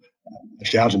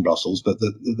actually out in Brussels, but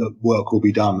the work will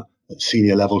be done at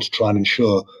senior level to try and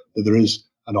ensure that there is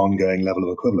an ongoing level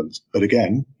of equivalence. But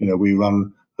again, we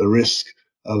run the risk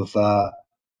of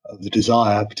the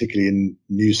desire, particularly in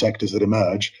new sectors that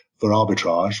emerge, for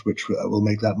arbitrage, which will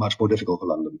make that much more difficult for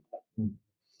London.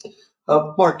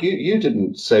 Mark, you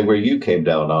didn't say where you came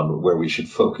down on where we should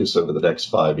focus over the next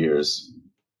 5 years,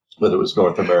 whether it was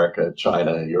North America,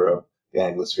 China, Europe, the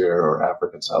Anglosphere, or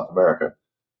Africa and South America.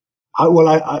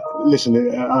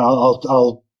 Listen,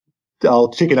 I'll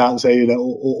tick it out and say,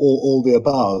 all the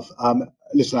above.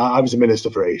 Listen, I was a minister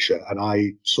for Asia, and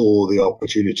I saw the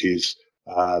opportunities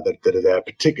that are there.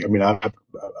 Particularly,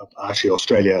 actually,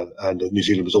 Australia and New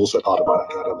Zealand was also part of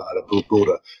a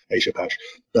broader Asia patch,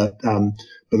 but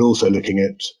also looking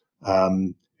at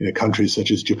countries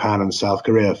such as Japan and South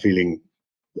Korea feeling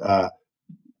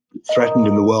threatened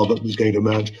in the world that was going to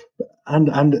emerge, and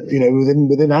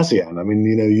within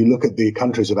ASEAN. You look at the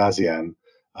countries of ASEAN.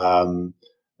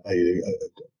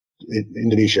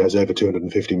 Indonesia has over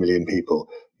 250 million people.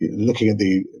 Looking at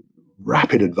the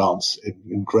rapid advance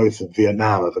in growth of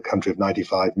Vietnam, of a country of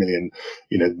 95 million,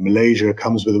 Malaysia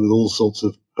comes with all sorts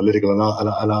of political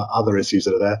and other issues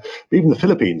that are there. But even the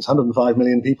Philippines, 105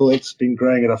 million people, it's been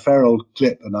growing at a fair old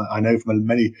clip. And I know from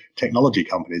many technology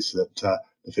companies that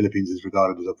the Philippines is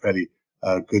regarded as a fairly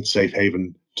good safe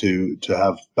haven to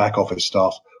have back office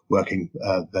staff working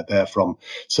that they're from.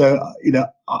 So,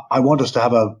 I want us to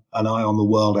have an eye on the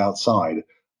world outside.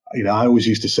 I always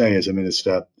used to say as a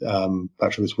minister,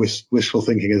 perhaps it was wishful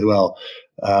thinking as well,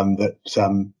 that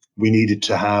we needed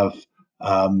to have,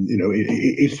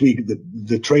 if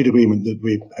the trade agreement that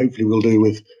we hopefully will do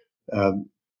with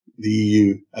the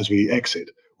EU as we exit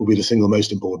will be the single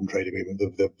most important trade agreement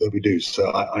that we do. So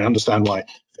I understand why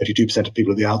 32% of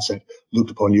people at the outset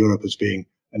looked upon Europe as being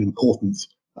an important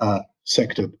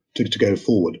sector to go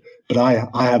forward. But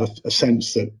I have a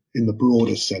sense that in the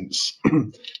broader sense,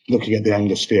 looking at the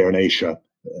Anglosphere and Asia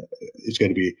is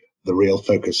going to be the real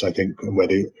focus, I think, and where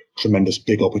the tremendous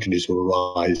big opportunities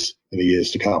will arise in the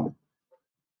years to come.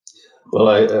 Well,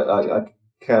 I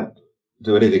can't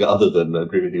do anything other than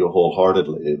agree with you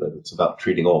wholeheartedly that it's about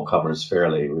treating all comers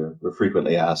fairly. We're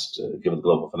frequently asked, given the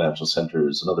global financial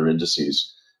centers and other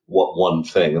indices, what one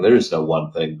thing, and there is no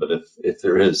one thing, but if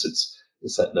there is,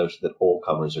 it's that notion that all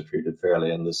comers are treated fairly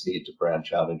and this need to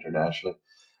branch out internationally.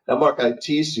 Now, Mark, I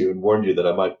teased you and warned you that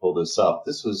I might pull this up.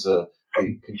 This was a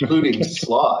concluding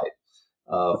slide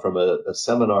from a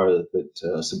seminar,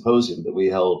 a symposium that we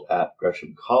held at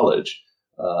Gresham College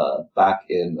back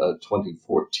in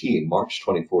 2014, March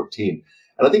 2014.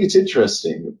 And I think it's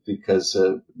interesting because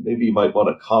maybe you might want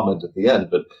to comment at the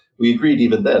end, but we agreed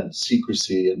even then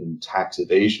secrecy and tax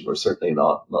evasion were certainly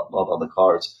not on the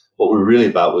cards. What we were really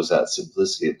about was that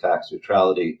simplicity of tax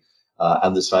neutrality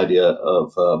and this idea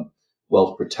of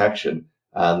wealth protection.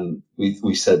 And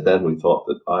we said then we thought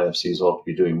that IFCs ought to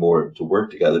be doing more to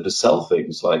work together to sell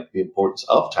things like the importance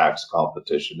of tax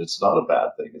competition. It's not a bad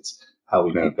thing. It's how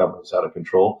we keep governments out of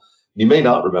control. You may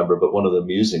not remember, but one of the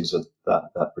musings of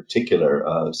that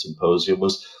particular symposium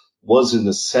was in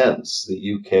the sense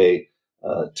the UK,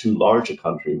 too large a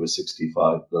country with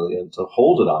 65 billion to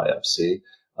hold an IFC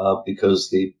because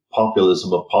the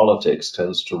populism of politics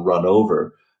tends to run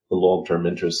over the long-term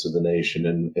interests of the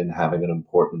nation in having an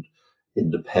important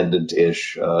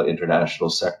independent-ish international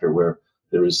sector where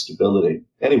there is stability.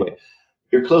 Anyway,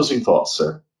 your closing thoughts,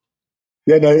 sir.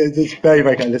 Yeah, no, it's very,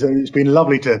 very kind. It's been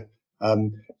lovely to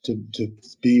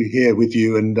be here with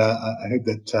you, and I hope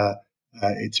that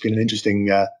it's been an interesting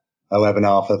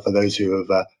webinar for those who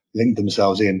have linked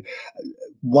themselves in.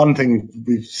 One thing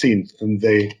we've seen from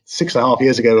the 6.5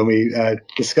 years ago when we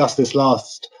discussed this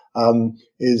last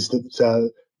is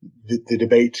that the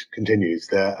debate continues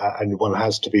there, and one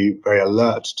has to be very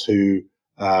alert to,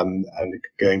 and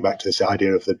going back to this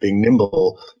idea of being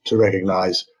nimble to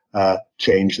recognise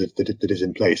change that is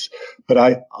in place. But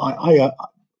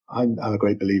I'm a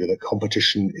great believer that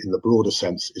competition in the broader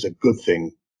sense is a good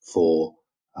thing for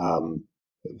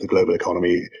the global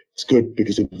economy. It's good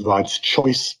because it provides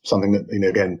choice, something that,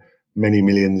 again, many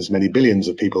millions, many billions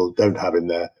of people don't have in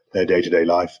their day-to-day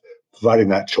life. Providing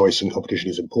that choice and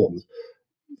competition is important.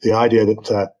 The idea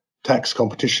that tax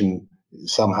competition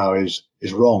somehow is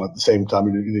wrong at the same time,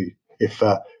 if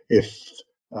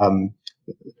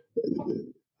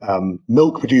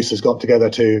milk producers got together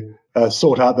to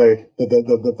sort out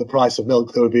the price of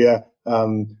milk, there would be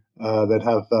they'd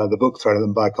have the book thrown at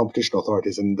them by competition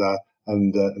authorities and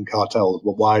cartels.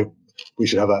 But why we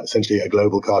should have essentially a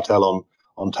global cartel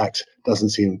on tax doesn't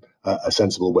seem a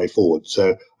sensible way forward.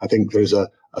 So I think there's a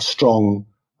strong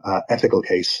ethical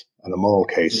case and a moral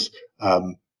case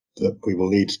that we will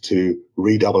need to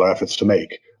redouble our efforts to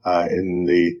make in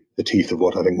the teeth of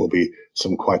what I think will be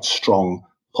some quite strong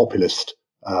populist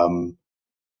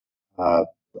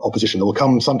opposition that will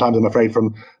come sometimes, I'm afraid,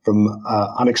 from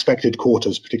unexpected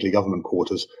quarters, particularly government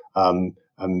quarters, and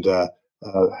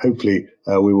hopefully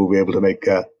we will be able to make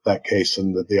that case,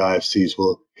 and that the IFCs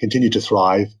will continue to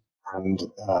thrive and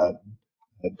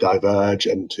diverge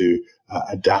and to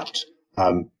adapt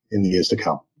in the years to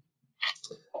come.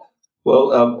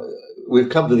 Well, we've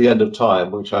come to the end of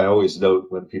time, which I always note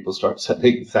when people start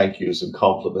sending thank yous and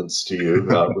compliments to you,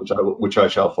 which I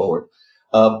shall forward.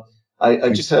 I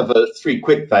just have 3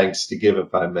 quick thanks to give,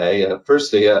 if I may.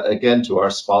 Firstly, again, to our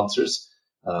sponsors.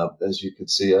 As you can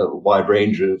see, a wide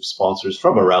range of sponsors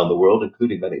from around the world,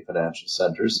 including many financial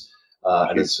centers.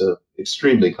 And it's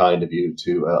extremely kind of you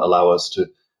to allow us to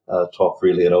talk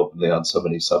freely and openly on so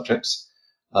many subjects.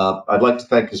 I'd like to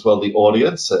thank as well the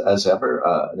audience, as ever,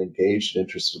 an engaged and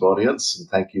interested audience, and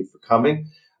thank you for coming.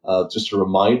 Just a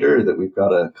reminder that we've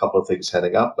got a couple of things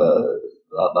heading up,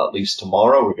 not least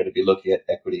tomorrow. We're going to be looking at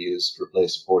equity used to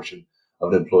replace a portion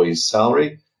of an employee's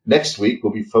salary. Next week,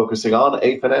 we'll be focusing on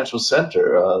a financial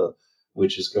center,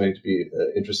 which is going to be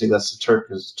interesting. That's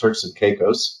the Turks and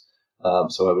Caicos.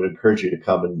 So I would encourage you to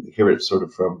come and hear it sort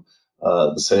of from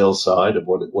the sales side of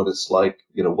what it's like,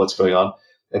 what's going on.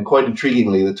 And quite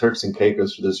intriguingly, the Turks and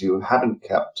Caicos, for those of you who haven't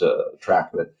kept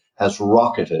track of it, has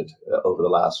rocketed over the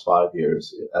last 5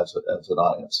 years as an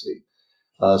IFC.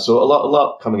 So a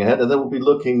lot coming ahead. And then we'll be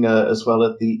looking as well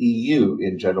at the EU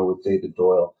in general with David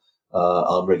Doyle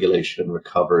on regulation and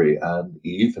recovery and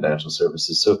EU financial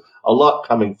services. So a lot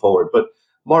coming forward. But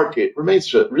Mark, it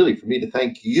remains really for me to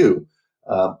thank you.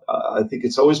 I think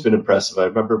it's always been impressive. I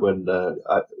remember when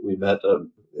we met,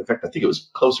 in fact, I think it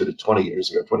was closer to 20 years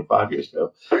ago, 25 years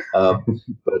ago.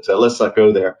 But let's not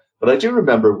go there. But I do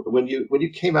remember when you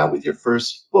came out with your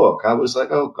first book, I was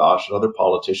like, oh gosh, another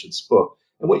politician's book.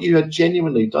 And what you had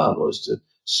genuinely done was to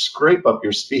scrape up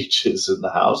your speeches in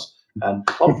the House and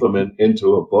plump them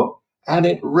into a book. And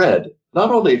it read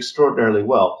not only extraordinarily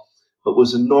well, but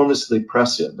was enormously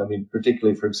prescient. I mean,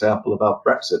 particularly, for example, about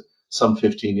Brexit some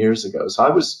 15 years ago. So I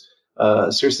was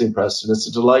seriously impressed. And it's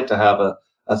a delight to have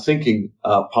a thinking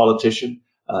politician,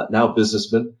 now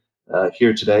businessman,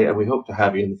 here today. And we hope to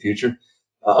have you in the future.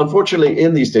 Unfortunately,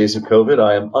 in these days of COVID,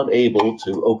 I am unable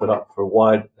to open up for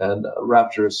wide and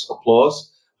rapturous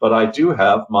applause, but I do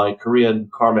have my Korean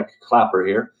karmic clapper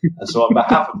here. And so on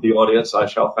behalf of the audience, I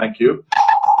shall thank you.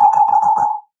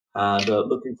 And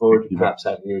looking forward to perhaps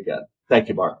having you again. Thank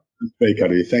you, Mark. Very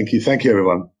kind of you. Thank you. Thank you,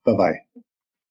 everyone. Bye-bye.